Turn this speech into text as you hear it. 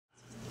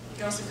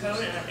girls who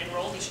code and are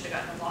enrolled, you should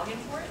have gotten a login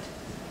for it.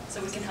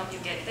 So we can help you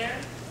get there.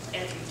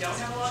 And if you don't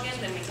have a login,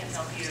 then we can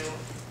help you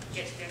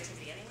get to the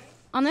activity anyway.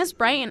 On this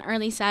bright and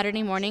early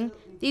Saturday morning,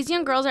 these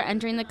young girls are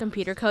entering the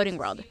computer coding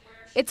world.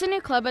 It's a new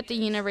club at the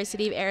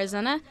University of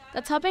Arizona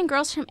that's helping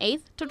girls from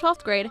 8th to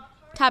 12th grade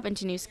tap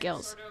into new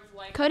skills.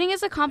 Coding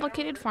is a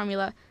complicated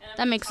formula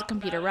that makes a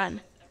computer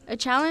run, a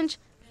challenge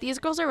these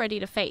girls are ready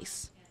to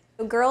face.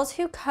 Girls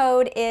Who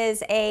Code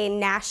is a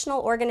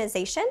national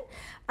organization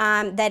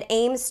that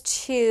aims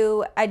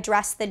to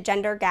address the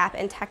gender gap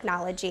in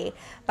technology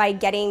by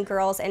getting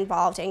girls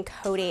involved in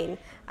coding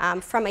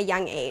from a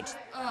young age.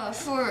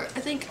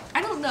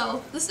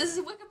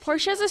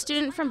 Portia is a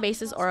student from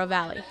Bases Oro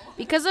Valley.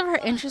 Because of her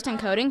interest in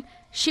coding,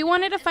 she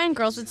wanted to find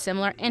girls with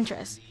similar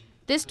interests.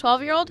 This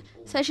 12-year-old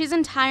says she's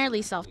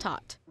entirely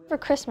self-taught. For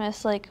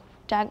Christmas, my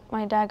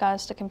dad got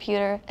us the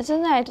computer. And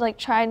then I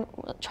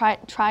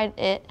tried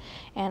it,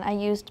 and I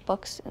used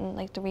books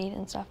and to read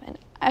and stuff. And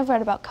I've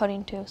read about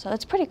coding too, so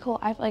it's pretty cool.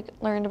 I've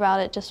learned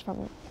about it just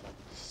from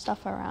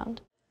stuff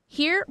around.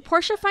 Here,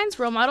 Portia finds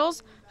role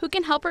models who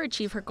can help her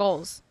achieve her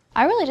goals.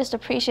 I really just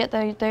appreciate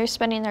that they're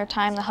spending their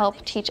time to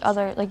help teach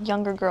other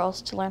younger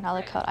girls to learn how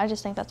to code. I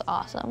just think that's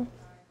awesome.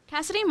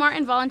 Cassidy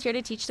Martin volunteered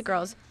to teach the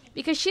girls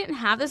because she didn't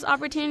have this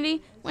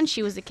opportunity when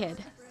she was a kid.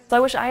 So I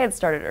wish I had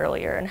started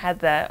earlier and had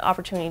the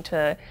opportunity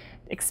to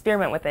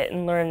experiment with it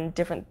and learn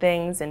different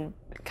things and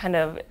kind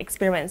of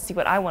experiment and see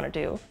what I want to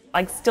do.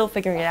 I'm still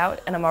figuring it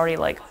out, and I'm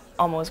already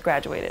almost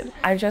graduated.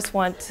 I just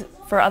want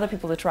for other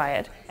people to try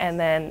it, and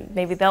then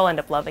maybe they'll end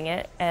up loving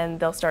it and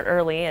they'll start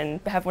early and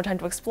have more time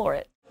to explore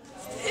it.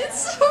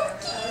 It's so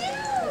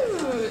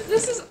cute!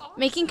 This is awesome.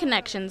 Making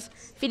connections,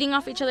 feeding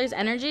off each other's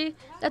energy,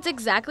 that's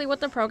exactly what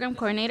the program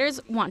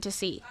coordinators want to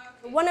see.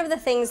 One of the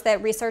things that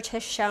research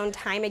has shown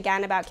time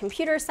again about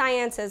computer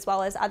science as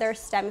well as other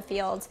STEM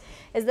fields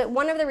is that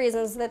one of the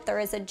reasons that there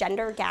is a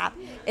gender gap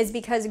is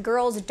because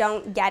girls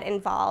don't get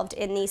involved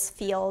in these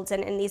fields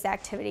and in these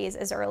activities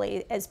as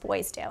early as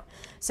boys do.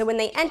 So when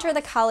they enter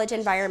the college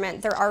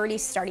environment, they're already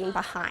starting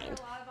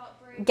behind.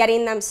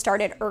 Getting them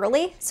started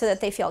early so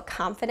that they feel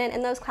confident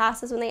in those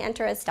classes when they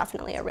enter is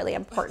definitely a really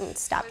important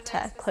step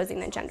to closing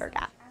the gender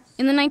gap.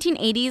 In the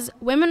 1980s,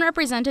 women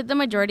represented the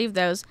majority of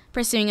those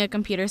pursuing a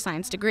computer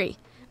science degree,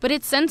 but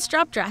it's since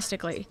dropped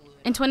drastically.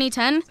 In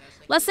 2010,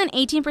 less than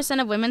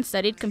 18% of women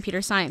studied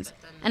computer science,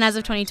 and as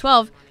of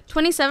 2012,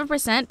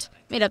 27%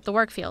 made up the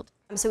work field.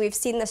 So we've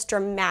seen this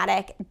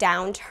dramatic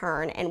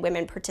downturn in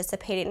women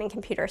participating in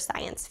computer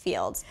science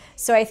fields.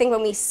 So I think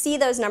when we see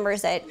those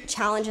numbers, it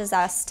challenges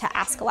us to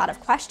ask a lot of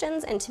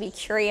questions and to be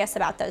curious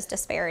about those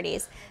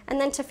disparities,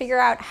 and then to figure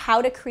out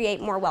how to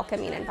create more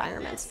welcoming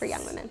environments for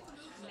young women.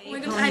 Oh my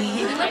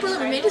God, my brother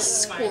made a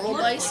squirrel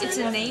bison. It's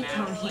a name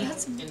pony.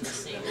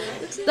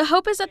 The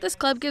hope is that this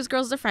club gives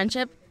girls the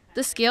friendship,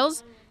 the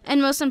skills, and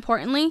most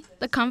importantly,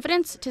 the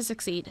confidence to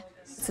succeed.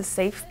 It's a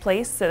safe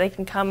place so they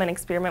can come and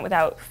experiment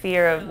without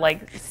fear of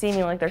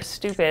seeming like they're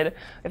stupid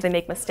if they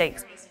make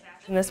mistakes.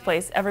 In this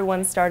place,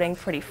 everyone's starting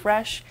pretty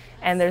fresh,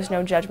 and there's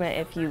no judgment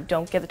if you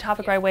don't get the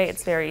topic right away.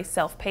 It's very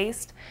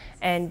self-paced,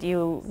 and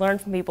you learn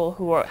from people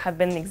who have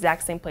been in the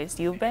exact same place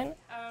you've been.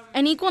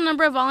 An equal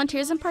number of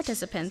volunteers and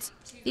participants,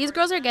 these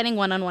girls are getting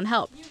one-on-one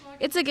help.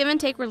 It's a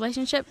give-and-take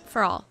relationship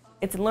for all.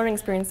 It's a learning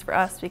experience for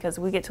us because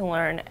we get to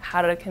learn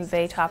how to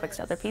convey topics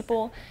to other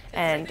people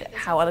and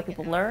how other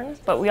people learn,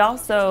 but we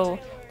also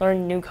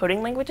learn new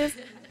coding languages,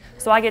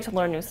 so I get to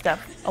learn new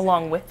stuff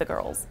along with the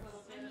girls.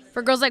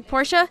 For girls like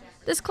Portia,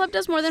 this club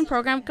does more than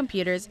program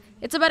computers.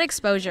 It's about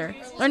exposure,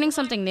 learning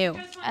something new.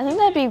 I think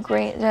that'd be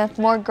great if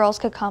more girls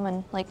could come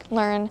and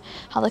learn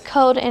how to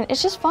code, and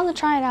it's just fun to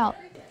try it out.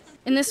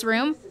 In this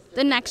room,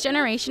 the next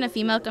generation of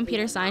female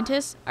computer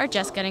scientists are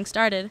just getting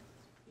started.